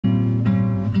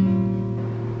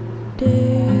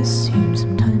days seem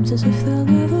sometimes as if they'll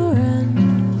never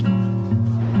end.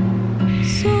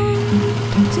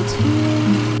 Sometimes it's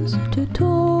years to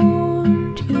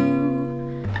taunt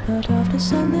you, but after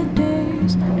Sunday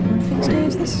days, nothing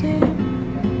stays the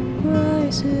same.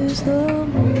 Rises the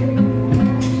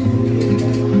moon.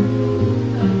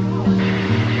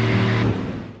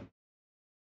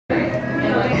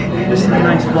 This is a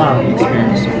nice vlog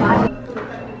experience so far.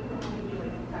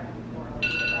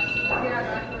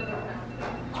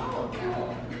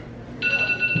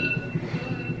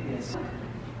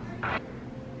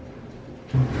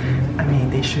 I mean,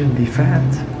 they shouldn't be fat.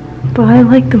 But I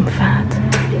like them fat.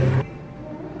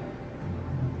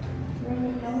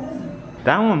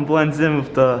 That one blends in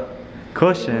with the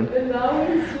cushion. And that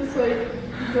one's just like,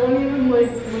 don't even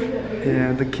like look at it.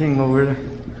 Yeah, the king over there,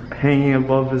 hanging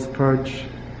above his perch.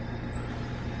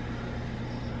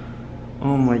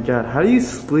 Oh my god, how do you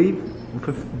sleep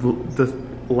with the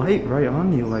light right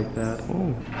on you like that?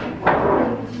 Oh.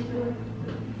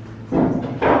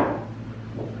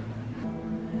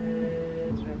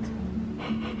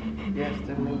 You have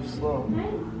to move slow.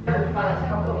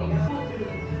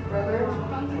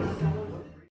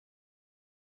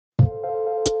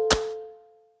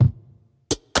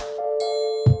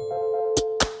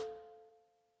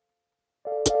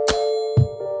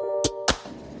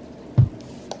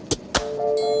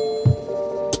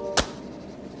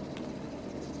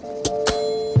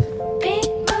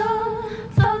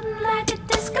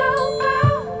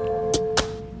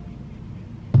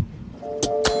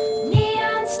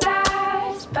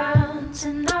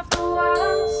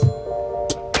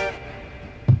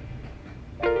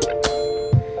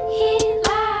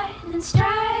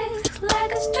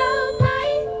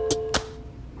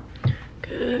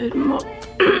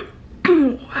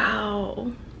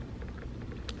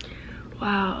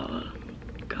 Wow.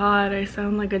 God, I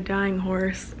sound like a dying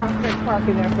horse.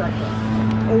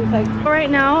 Right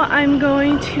now, I'm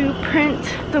going to print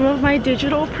some of my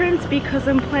digital prints because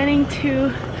I'm planning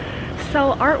to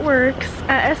sell artworks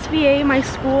at SVA, my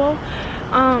school.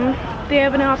 They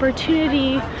have an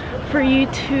opportunity for you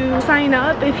to sign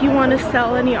up if you want to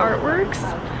sell any artworks.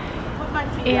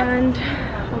 And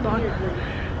hold on,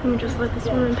 let me just let this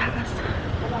woman pass.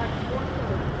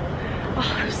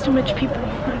 Oh, there's too much people.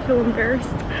 I feel embarrassed.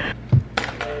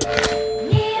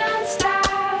 Neon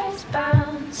stars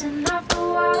bouncing off the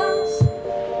walls.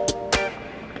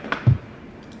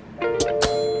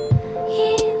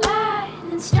 Heat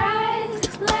lightning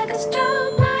strikes like a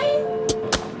strobe light.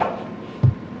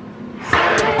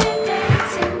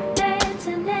 Dancing,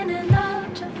 dancing in an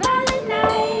ultraviolet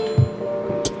night.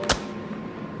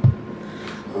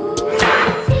 Ooh, it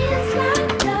feels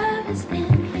like love is in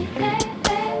the air.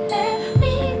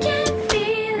 We can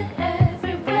feel it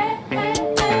everywhere.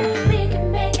 We can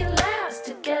make it last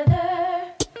together.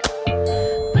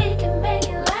 We can make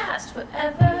it last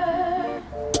forever.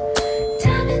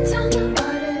 Diamonds on the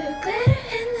water, glitter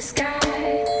in the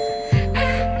sky.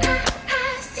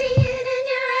 I see it in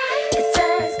your eyes. It's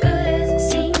as good as it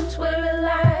seems. We're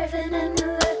alive in an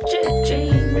electric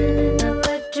dream, in an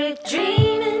electric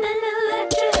dream, in an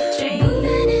electric dream.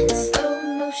 Moving in slow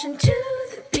motion to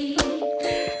the beat.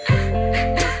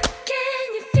 Can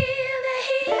you feel the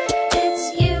heat? It's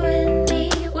you and me.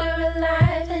 We're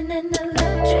alive in an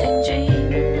electric dream,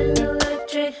 in an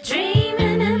electric dream,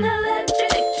 in an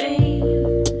electric dream.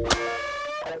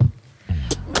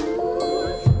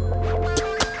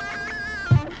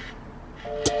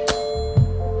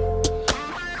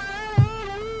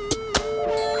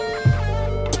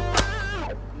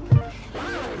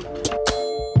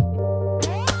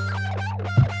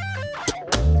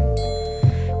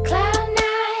 Cloud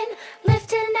nine,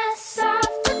 lifting us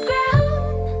off the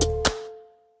ground.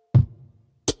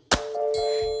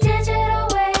 Digital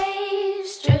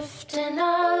waves drifting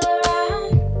all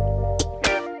around.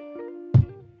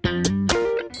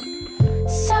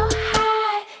 So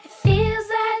high, it feels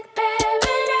like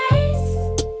paradise.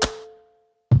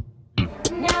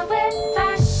 Now we're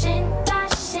flashing,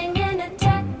 flashing in a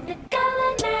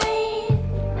technicolor night.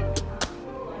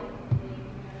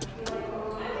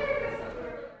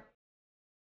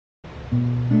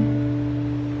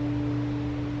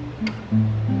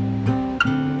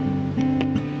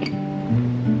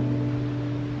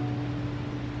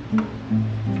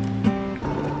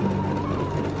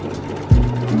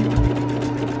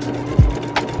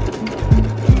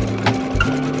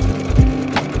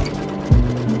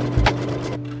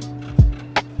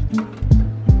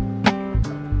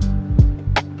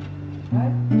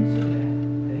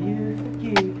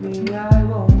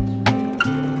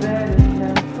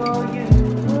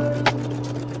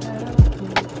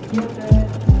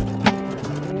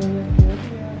 Yeah.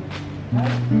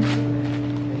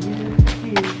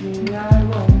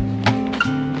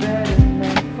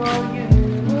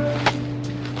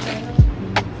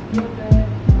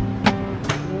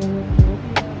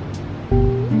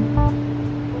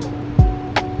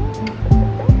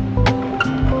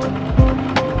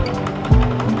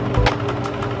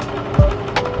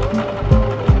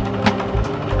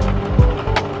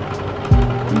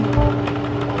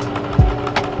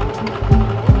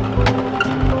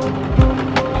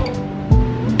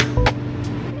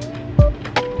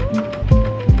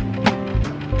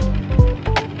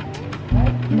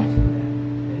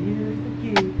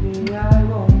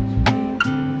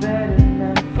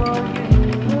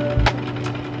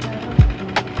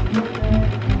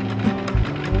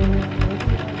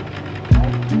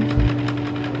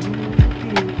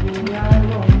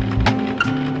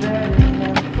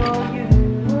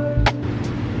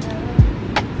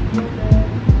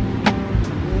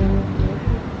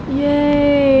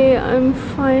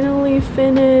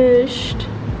 finished.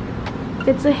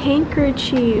 It's a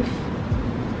handkerchief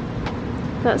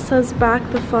that says back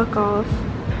the fuck off.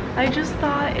 I just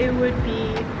thought it would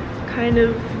be kind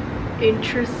of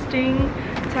interesting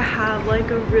to have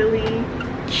like a really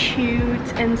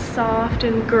cute and soft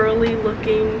and girly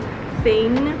looking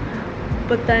thing,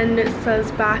 but then it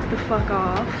says back the fuck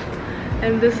off.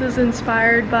 And this is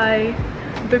inspired by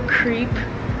the creep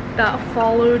that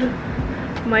followed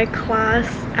my class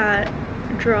at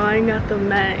drawing at the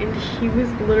Met, and he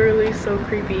was literally so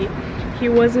creepy. He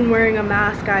wasn't wearing a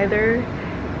mask either,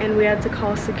 and we had to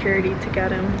call security to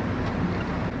get him.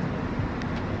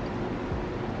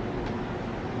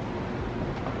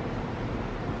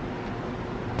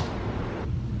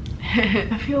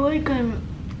 I feel like I'm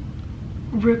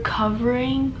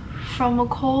recovering from a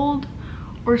cold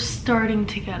or starting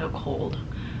to get a cold.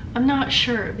 I'm not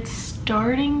sure. It's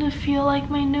starting to feel like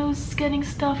my nose is getting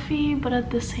stuffy, but at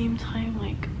the same time,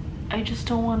 like, I just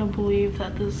don't want to believe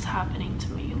that this is happening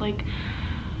to me. Like,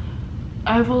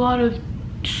 I have a lot of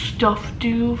stuff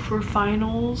due for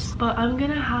finals, but I'm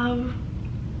gonna have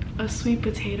a sweet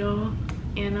potato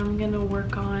and I'm gonna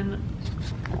work on,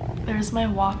 there's my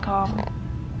Wacom.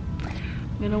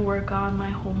 I'm gonna work on my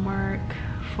homework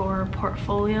for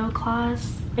portfolio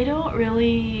class. I don't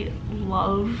really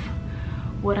love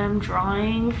what I'm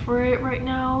drawing for it right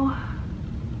now,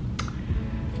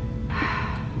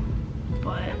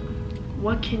 but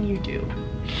what can you do?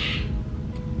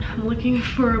 I'm looking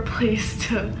for a place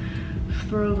to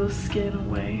throw the skin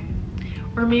away,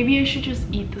 or maybe I should just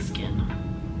eat the skin.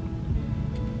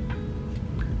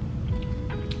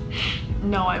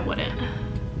 No, I wouldn't.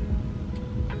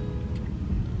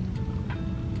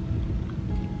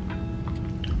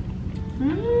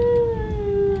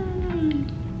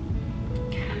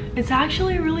 It's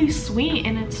actually really sweet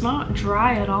and it's not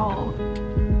dry at all.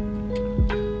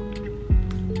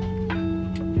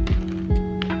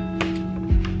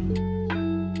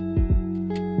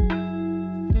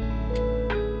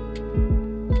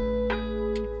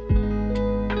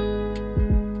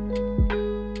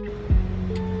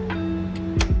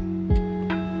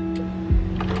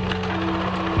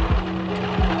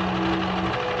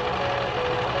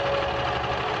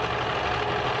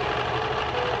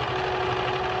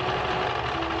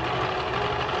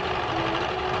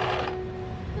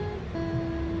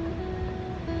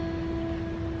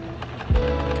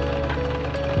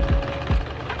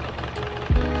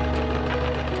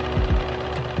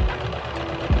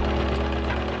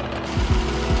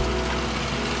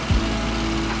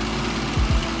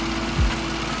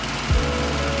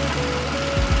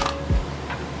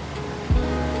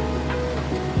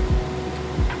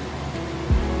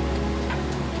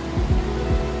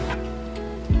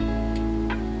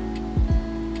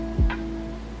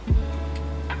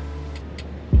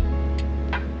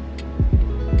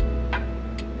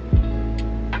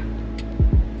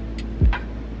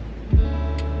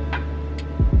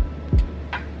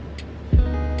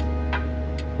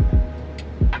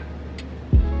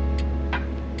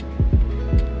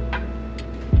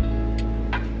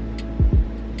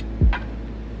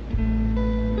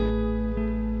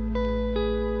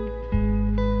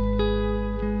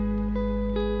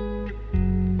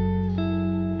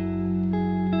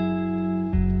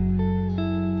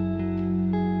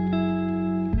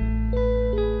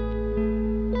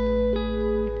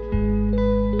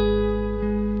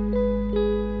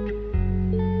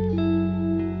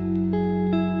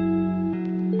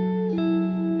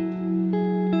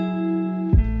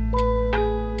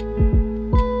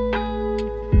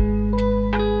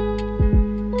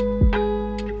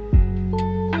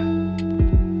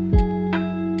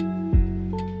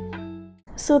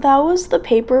 So that was the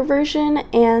paper version,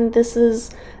 and this is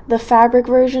the fabric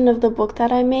version of the book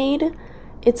that I made.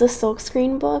 It's a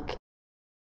silkscreen book,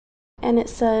 and it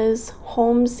says,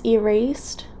 "Holmes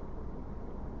erased,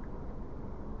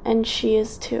 and she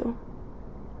is too.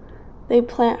 They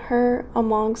plant her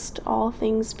amongst all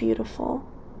things beautiful.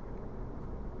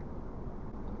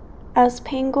 As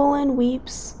pangolin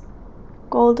weeps,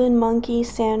 golden monkey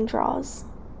sand draws.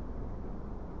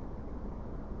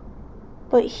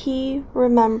 But he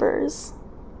remembers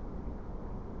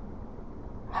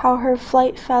how her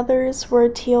flight feathers were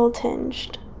teal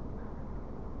tinged,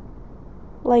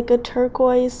 like a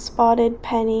turquoise spotted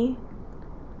penny,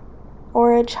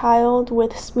 or a child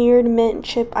with smeared mint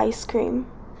chip ice cream,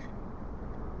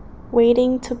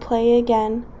 waiting to play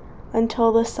again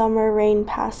until the summer rain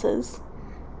passes.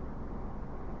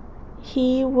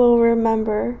 He will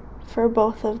remember for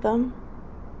both of them."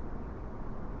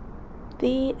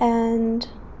 The end.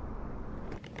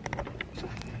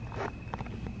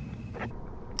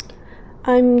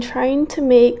 I'm trying to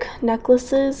make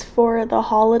necklaces for the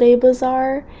holiday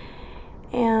bazaar,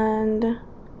 and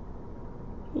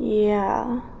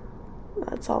yeah,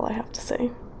 that's all I have to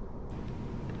say.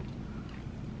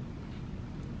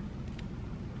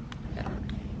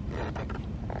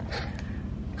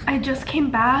 I just came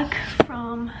back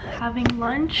from having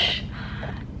lunch,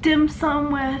 dim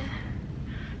sum with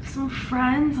some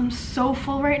friends. I'm so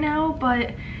full right now,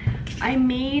 but I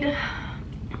made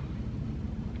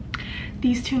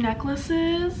these two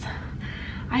necklaces.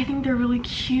 I think they're really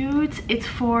cute. It's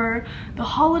for the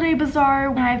holiday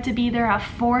bazaar. I have to be there at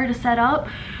 4 to set up,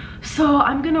 so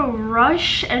I'm gonna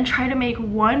rush and try to make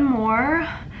one more.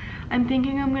 I'm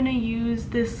thinking I'm gonna use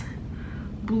this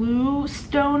blue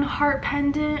stone heart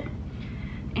pendant,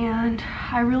 and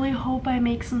I really hope I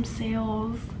make some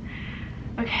sales.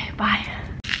 Okay, bye.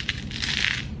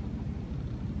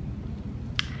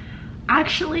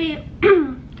 Actually,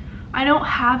 I don't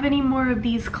have any more of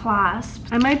these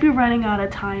clasps. I might be running out of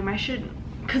time. I should,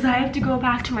 because I have to go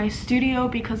back to my studio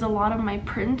because a lot of my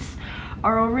prints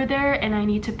are over there and I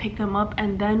need to pick them up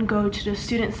and then go to the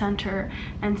student center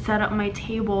and set up my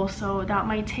table, so that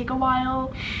might take a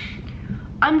while.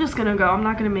 I'm just gonna go. I'm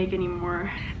not gonna make any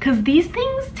more because these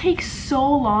things take so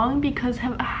long because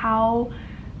of how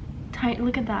tight.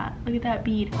 Look at that. Look at that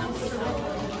bead.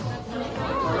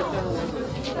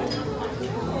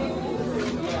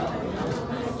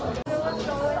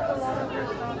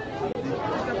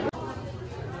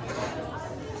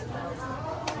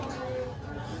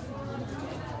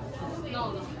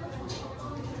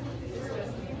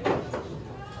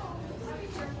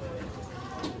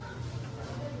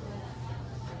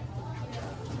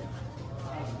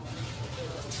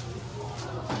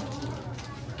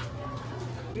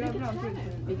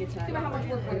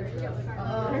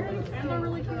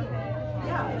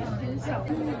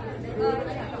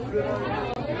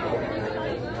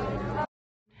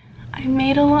 I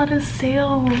made a lot of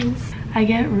sales. I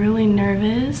get really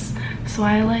nervous, so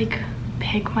I like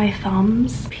pick my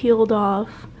thumbs. Peeled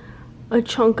off a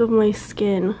chunk of my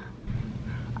skin.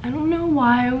 I don't know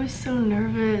why I was so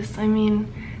nervous. I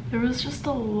mean, there was just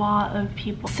a lot of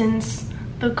people. Since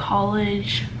the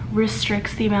college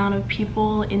restricts the amount of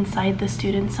people inside the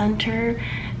student center,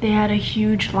 they had a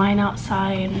huge line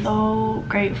outside. So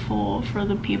grateful for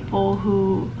the people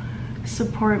who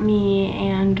support me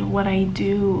and what I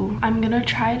do. I'm gonna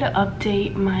try to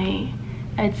update my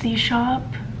Etsy shop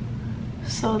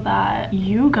so that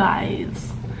you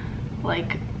guys,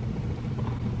 like,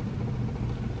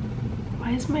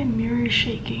 why is my mirror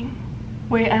shaking?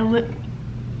 Wait,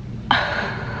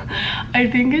 I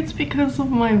think it's because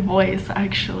of my voice,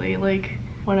 actually. Like,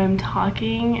 when I'm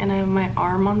talking and I have my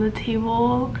arm on the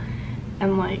table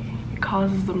and like it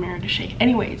causes the mirror to shake.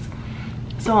 Anyways,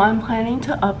 so I'm planning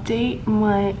to update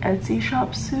my Etsy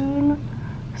shop soon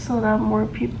so that more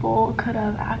people could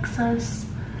have access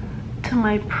to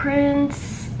my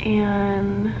prints.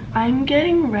 And I'm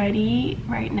getting ready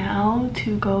right now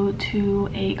to go to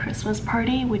a Christmas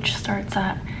party which starts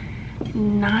at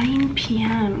 9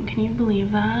 p.m. Can you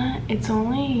believe that? It's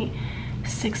only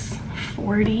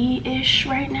 6:40-ish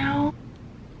right now.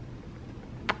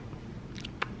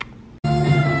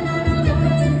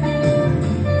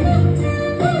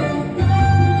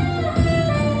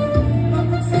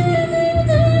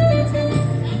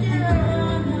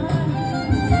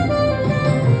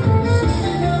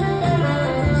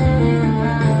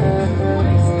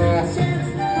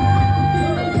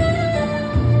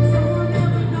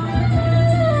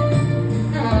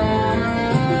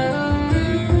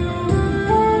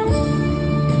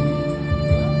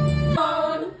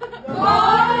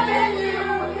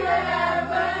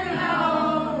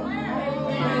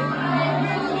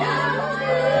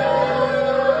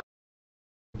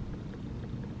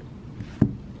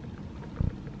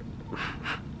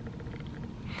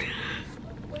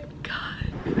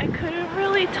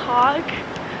 Talk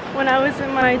when I was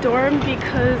in my dorm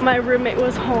because my roommate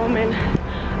was home, and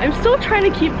I'm still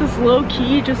trying to keep this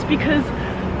low-key just because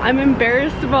I'm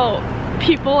embarrassed about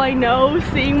people I know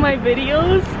seeing my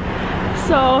videos.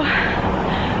 So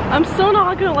I'm still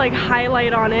not gonna like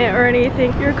highlight on it or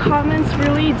anything. Your comments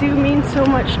really do mean so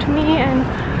much to me, and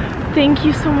thank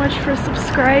you so much for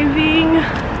subscribing.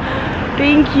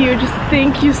 Thank you, just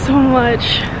thank you so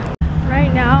much.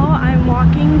 Right now I'm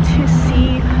walking to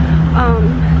see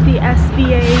the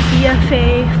SVA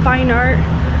BFA Fine Art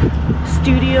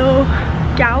Studio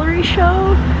Gallery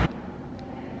show.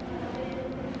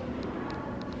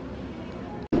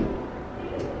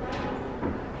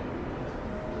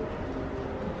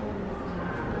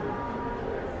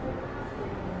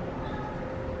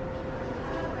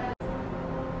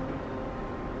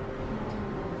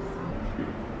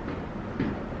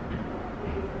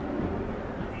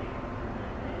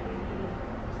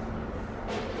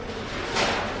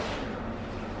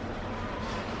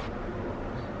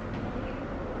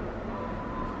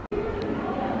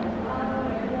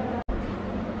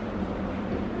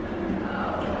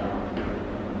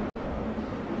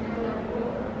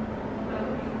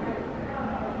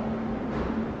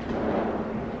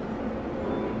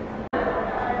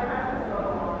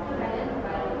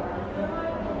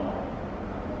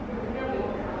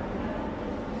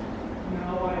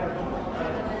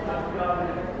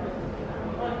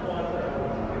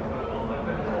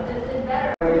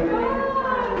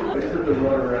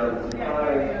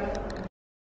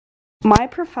 My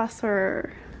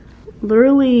professor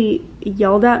literally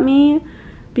yelled at me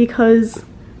because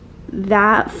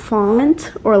that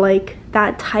font, or like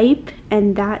that type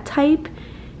and that type,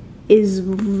 is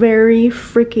very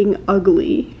freaking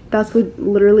ugly. That's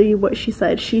literally what she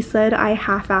said. She said I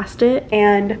half-assed it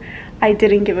and I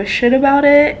didn't give a shit about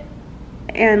it,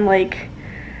 and like,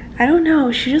 I don't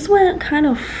know, she just went kind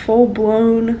of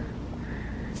full-blown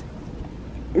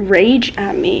rage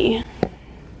at me,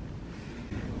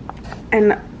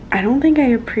 and I don't think I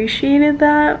appreciated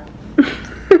that.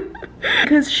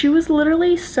 Because she was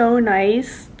literally so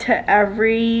nice to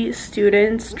every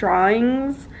student's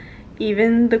drawings,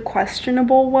 even the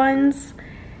questionable ones,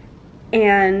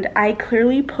 and I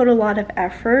clearly put a lot of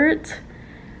effort,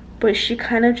 but she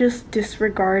kind of just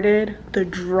disregarded the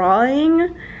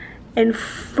drawing and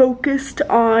focused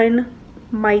on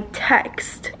my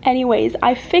text. Anyways,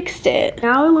 I fixed it.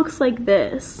 Now it looks like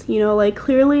this, you know, like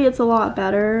clearly it's a lot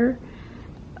better.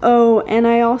 Oh, and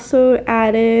I also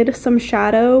added some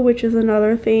shadow, which is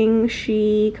another thing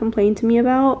she complained to me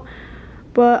about.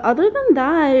 But other than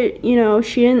that, you know,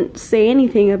 she didn't say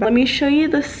anything about it. Let me show you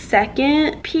the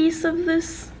second piece of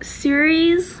this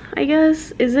series, I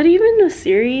guess. Is it even a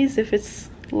series if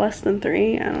it's less than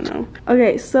 3? I don't know.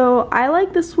 Okay, so I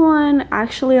like this one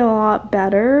actually a lot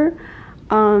better.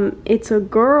 It's a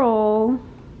girl.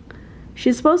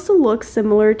 She's supposed to look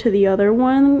similar to the other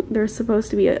one. They're supposed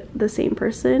to be the same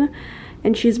person.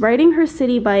 And she's riding her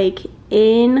city bike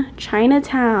in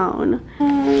Chinatown.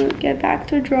 Get back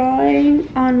to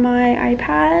drawing on my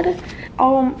iPad.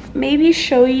 I'll maybe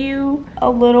show you a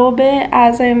little bit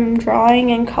as I'm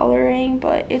drawing and coloring,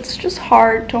 but it's just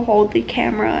hard to hold the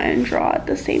camera and draw at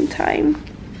the same time.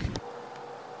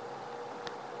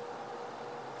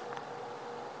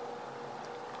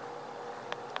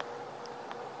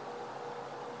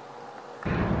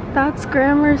 That's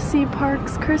Gramercy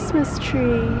Park's Christmas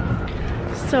tree.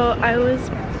 So I was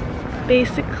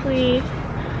basically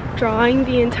drawing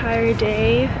the entire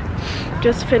day,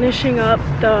 just finishing up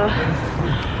the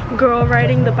girl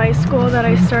riding the bicycle that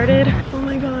I started. Oh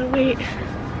my god, wait.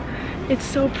 It's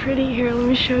so pretty here, let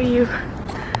me show you.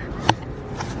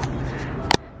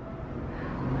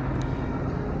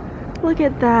 Look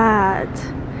at that.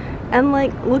 And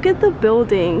like, look at the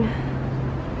building.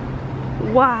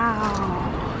 Wow.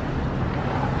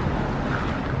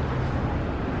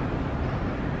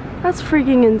 That's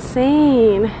freaking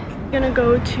insane. I'm gonna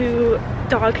go to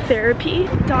dog therapy.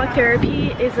 Dog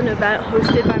therapy is an event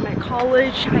hosted by my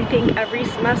college, I think every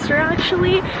semester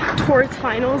actually, towards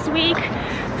finals week.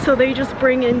 So they just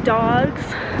bring in dogs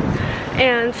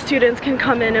and students can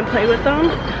come in and play with them.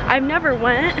 I've never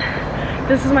went.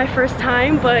 This is my first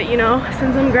time, but you know,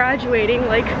 since I'm graduating,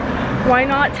 like, why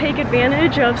not take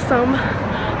advantage of some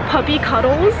puppy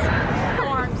cuddles?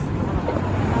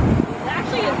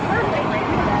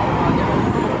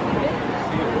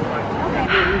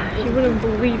 You wouldn't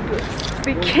believe this.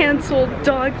 They canceled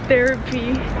dog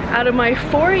therapy. Out of my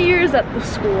 4 years at the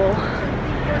school,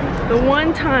 the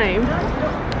one time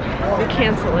they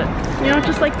cancel it. You know,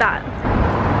 just like that.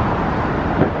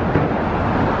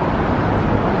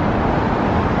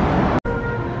 Oh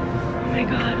my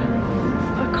god,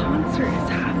 a concert is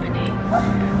happening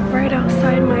right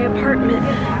outside my apartment.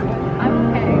 I'm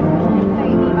okay.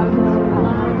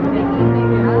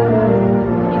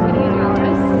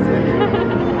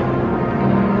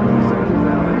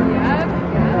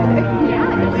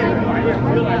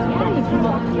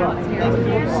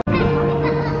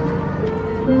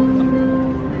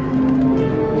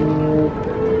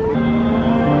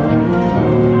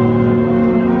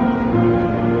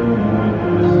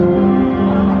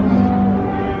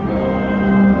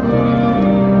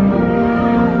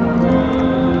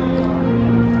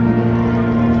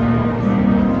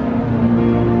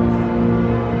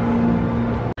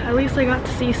 At least I got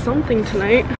to see something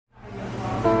tonight.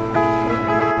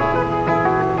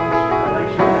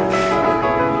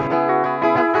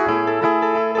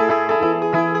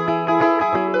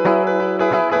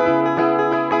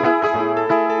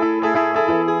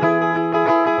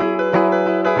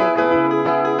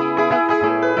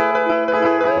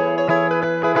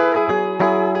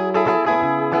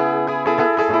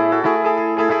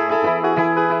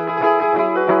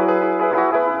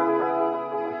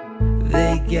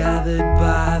 Gathered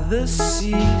by the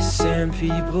sea, sand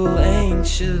people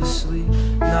anxiously.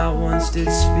 Not once did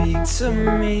speak to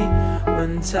me.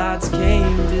 When tides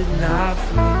came, did not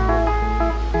flee.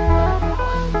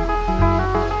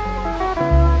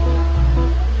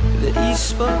 The east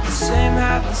spoke the same,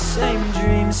 had the same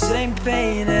dreams, same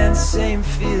pain and same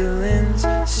feelings.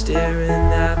 Staring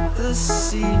at the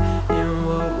sea in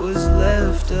what was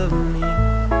left of me.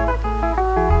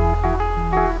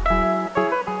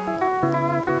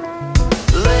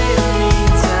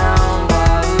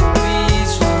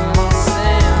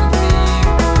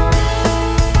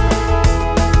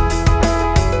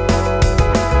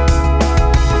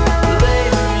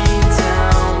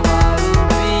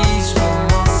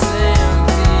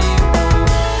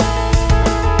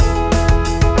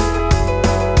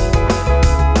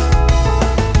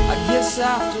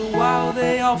 after a while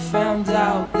they all found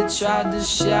out. They tried to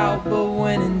shout, but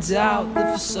when in doubt, the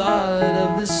facade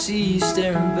of the sea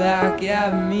staring back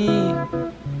at me.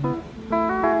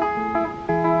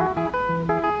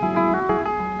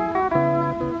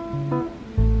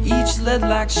 Each led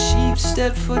like sheep,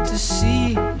 stepped foot to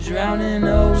sea, drowning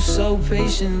oh so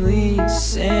patiently.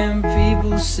 Sand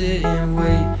people sit and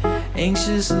wait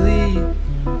anxiously.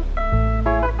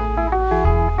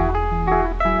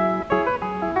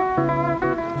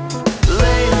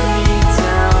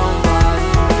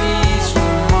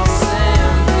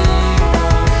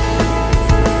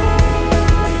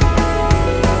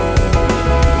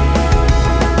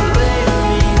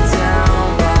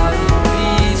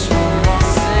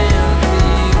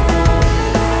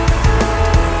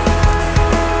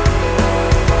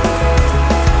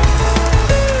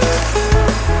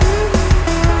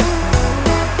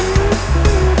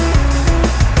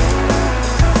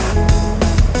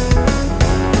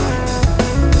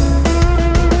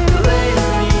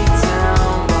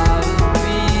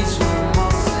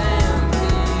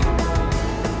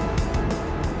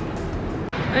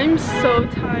 I'm so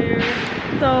tired.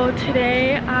 So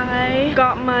today I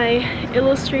got my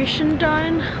illustration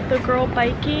done, the girl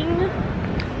biking.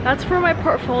 That's for my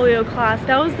portfolio class.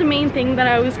 That was the main thing that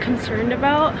I was concerned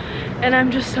about, and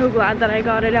I'm just so glad that I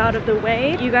got it out of the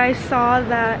way. You guys saw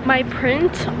that my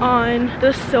print on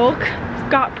the silk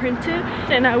got printed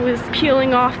and I was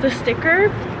peeling off the sticker.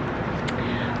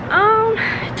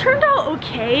 It turned out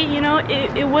okay, you know,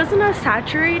 it wasn't as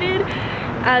saturated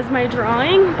as my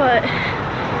drawing, but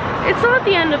it's not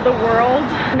the end of the world.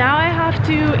 Now I have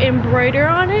to embroider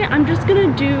on it. I'm just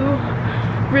gonna do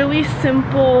really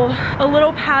simple, a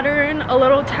little pattern, a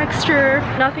little texture,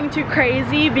 nothing too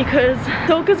crazy, because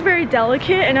silk is very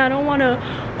delicate and I don't want to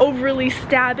overly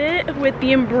stab it with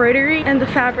the embroidery and the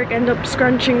fabric end up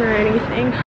scrunching or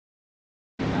anything.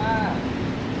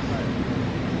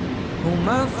 Well,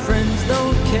 my friends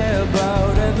don't care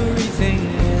about everything,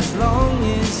 as long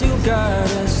as you got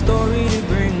a story to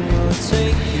bring. We'll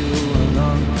take you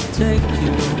along, take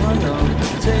you along,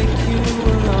 take you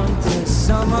along to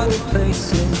some other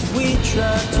places. We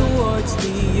drive towards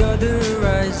the other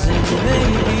horizon.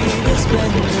 Maybe to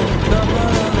spend a couple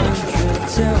of hundred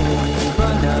till we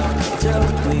run out, till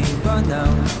we run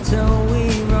out, till we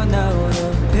run out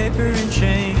of paper and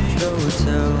change. Oh,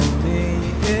 tell me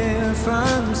if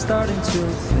I'm starting to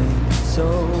think so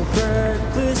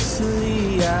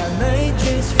recklessly. I may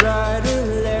just write a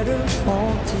letter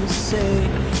home to say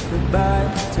goodbye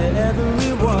to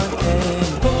everyone.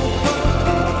 And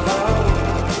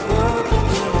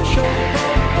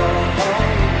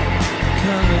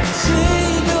come and see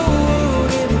the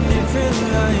world in a different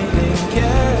light and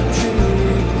capture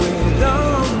it with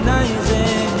all nights.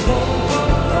 And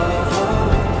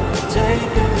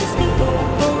take a risk.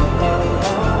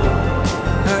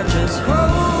 I just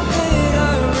hope that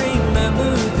I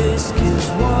remember this, 'cause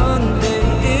one day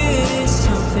it is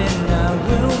something I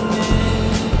will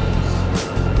miss.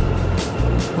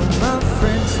 Well, my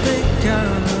friends think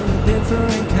I'm a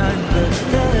different kind, but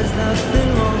there's nothing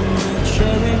wrong with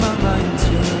sharing my mind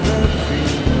to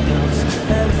everyone else.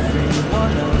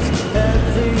 Everyone else,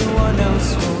 everyone else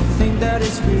will think that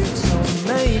it's weird, so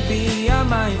maybe I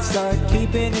might start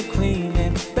keeping